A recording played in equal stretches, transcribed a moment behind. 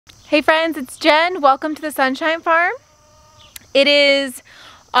Hey friends, it's Jen. Welcome to the Sunshine Farm. It is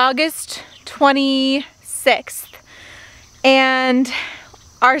August 26th and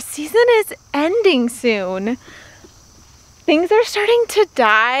our season is ending soon. Things are starting to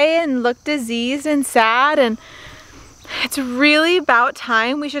die and look diseased and sad, and it's really about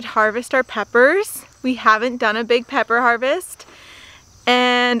time we should harvest our peppers. We haven't done a big pepper harvest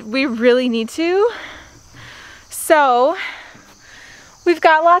and we really need to. So we've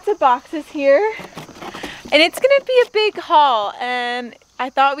got lots of boxes here and it's gonna be a big haul, and I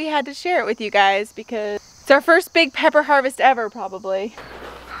thought we had to share it with you guys because it's our first big pepper harvest ever, probably.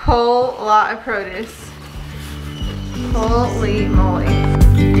 Whole lot of produce. Holy moly.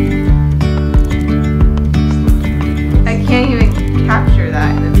 I can't even capture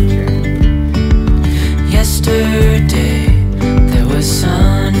that in the picture. Yesterday there was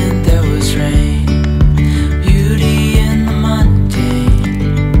sun and there was rain, beauty in the mundane,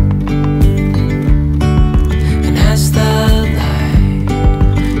 and as the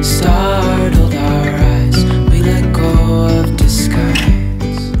light startled our eyes, we let go of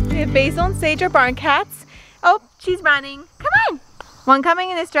disguise. We have Basil and Sage, our barn cats. Oh, she's running. Come on! One coming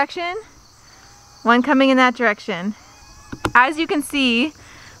in this direction, one coming in that direction. As you can see,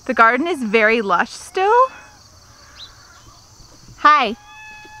 the garden is very lush still. Hi.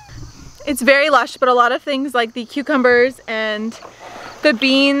 It's very lush, but a lot of things like the cucumbers and the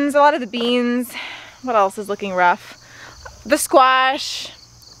beans, a lot of the beans, what else is looking rough? The squash.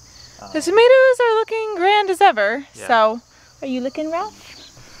 The tomatoes are looking grand as ever. Yeah. So, are you looking rough?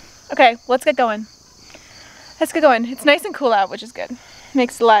 Okay, let's get going. Let's get going. It's nice and cool out, which is good.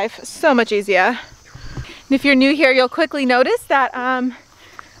 Makes life so much easier. And if you're new here, you'll quickly notice that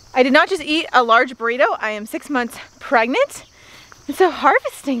I did not just eat a large burrito. I am 6 months pregnant. And so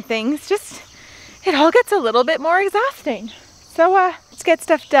harvesting things, it all gets a little bit more exhausting. So let's get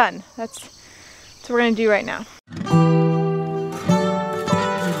stuff done. That's what we're gonna do right now.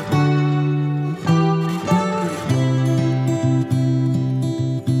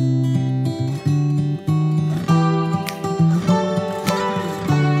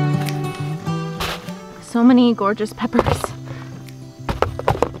 So many gorgeous peppers.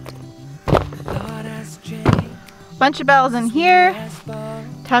 Bunch of bells in here.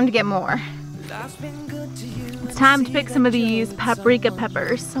 Time to get more. It's time to pick some of these paprika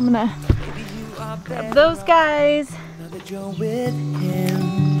peppers. So I'm gonna grab those guys.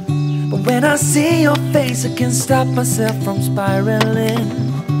 But when I see your face, I can't stop myself from spiraling.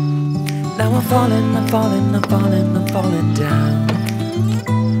 Now I'm falling, I'm falling, I'm falling, I'm falling down.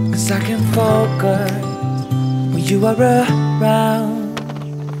 'Cause I can focus when you are around.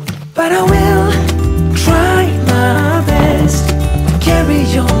 But I will try my best to carry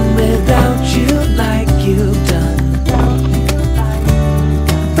on without you like you've done.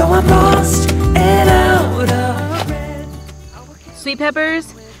 Though I'm lost and out of breath. Sweet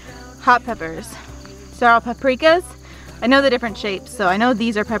peppers, hot peppers. So all paprikas. I know the different shapes, so I know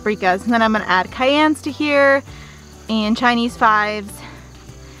these are paprikas. And then I'm gonna add cayennes to here, and Chinese fives,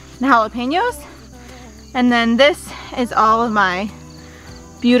 and jalapenos. And then this is all of my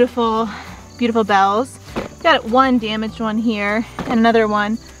beautiful, beautiful bells. Got one damaged one here and another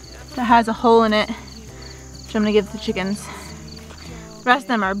one that has a hole in it, which I'm gonna give the chickens. The rest of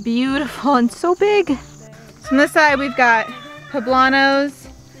them are beautiful and so big. So on this side we've got poblanos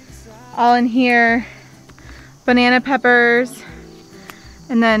all in here, banana peppers,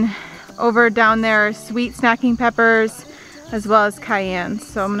 and then over down there are sweet snacking peppers as well as cayennes.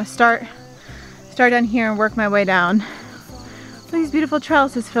 So I'm gonna start down here and work my way down. All these beautiful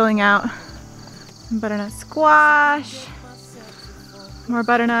trellises filling out. Some butternut squash, more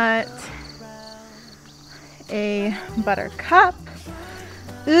butternut, a buttercup.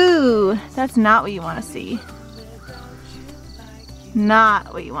 Ooh, that's not what you want to see.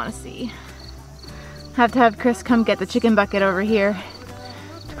 Not what you want to see. Have to have Chris come get the chicken bucket over here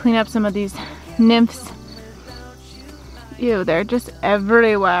to clean up some of these nymphs. Ew, they're just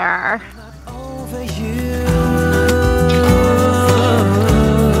everywhere.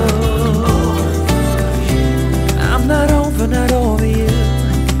 Not over you,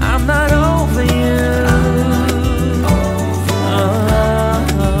 I'm not over you.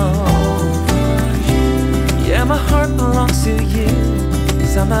 Yeah, my heart belongs to you,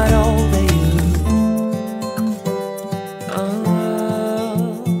 'cause I'm not over you.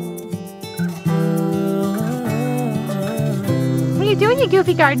 What are you doing, you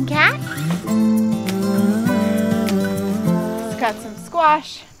goofy garden cat? It's got some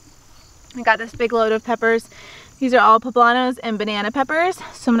squash. I got this big load of peppers. These are all poblanos and banana peppers.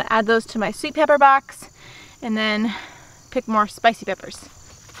 So I'm gonna add those to my sweet pepper box and then pick more spicy peppers.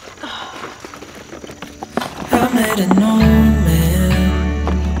 met an old man.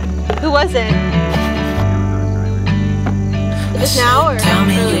 Who was it? Just now or tell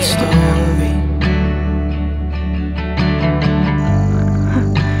me earlier? your story.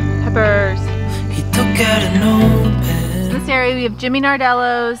 Peppers. He took out a notepad. In this area we have Jimmy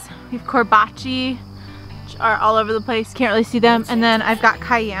Nardellos, we have Corbaci, which are all over the place, can't really see them, and then I've got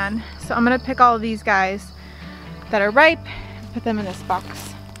Cayenne. So I'm gonna pick all of these guys that are ripe and put them in this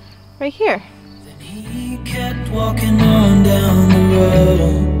box right here. Then he kept walking on down the road,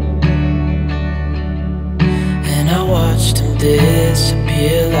 and I watched him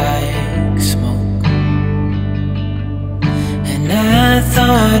disappear like smoke. And I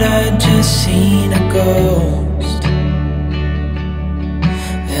thought I'd just seen a ghost.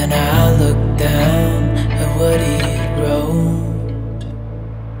 Then I looked down at what he wrote.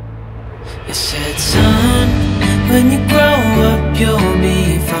 It said, son, when you grow up you'll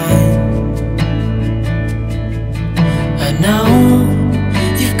be fine. I know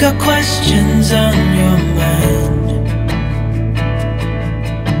you've got questions on your mind.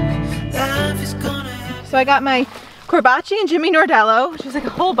 Life is gonna happen. So I got my Corbaci and Jimmy Nardello, which is like a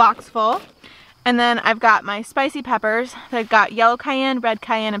whole box full. And then I've got my spicy peppers. I've got yellow cayenne, red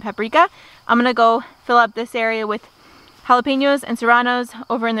cayenne, and paprika. I'm gonna go fill up this area with jalapenos and serranos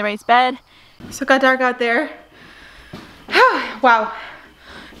over in the raised bed. So it got dark out there. Wow,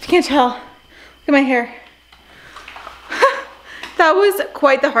 if you can't tell, look at my hair. That was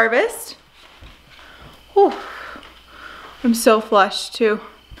quite the harvest. Whew. I'm so flushed too.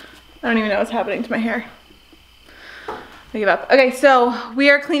 I don't even know what's happening to my hair. I give up. Okay, so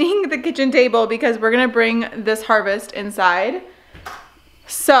we are cleaning the kitchen table because we're gonna bring this harvest inside.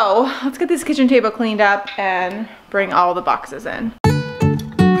 So let's get this kitchen table cleaned up and bring all the boxes in.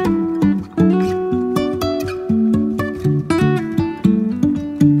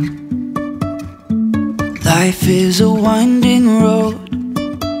 Life is a winding road,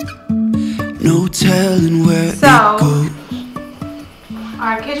 no telling where it goes.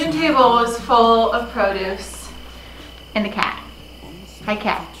 Our kitchen table was full of produce and a cat. Hi,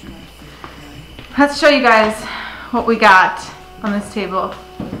 cat. Let's show you guys what we got on this table.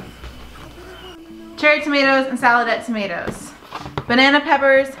 Cherry tomatoes and saladette tomatoes. Banana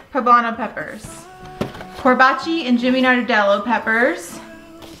peppers, poblano peppers. Corbaci and Jimmy Nardello peppers.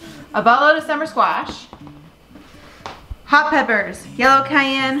 A buttload of summer squash. Hot peppers, yellow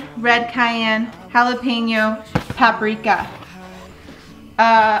cayenne, red cayenne, jalapeno, paprika.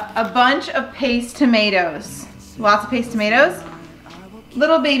 A bunch of paste tomatoes. Lots of paste tomatoes.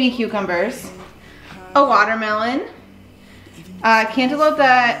 Little baby cucumbers. A watermelon. Cantaloupe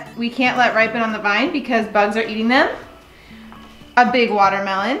that we can't let ripen on the vine because bugs are eating them. A big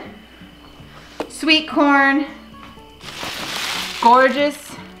watermelon. Sweet corn.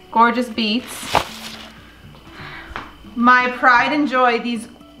 Gorgeous, gorgeous beets. My pride and joy, these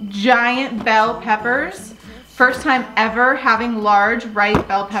giant bell peppers. First time ever having large ripe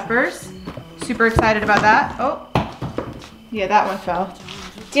bell peppers. Super excited about that. Oh, yeah, that one fell.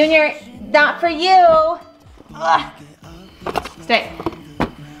 Junior, not for you. Ugh. Stay.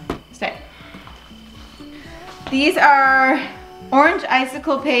 Stay. These are orange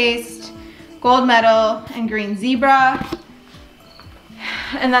icicle paste, gold medal, and green zebra.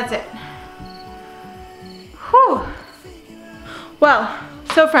 And that's it. Whew. Well,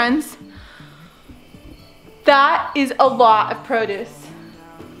 so friends, that is a lot of produce.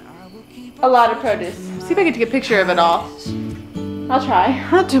 A lot of produce. See if I can take a picture of it all. I'll try.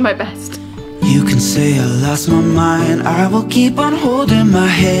 I'll do my best. You can say I lost my mind. I will keep on holding my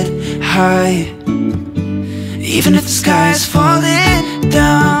head high, even if the sky is falling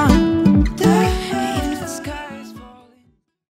down.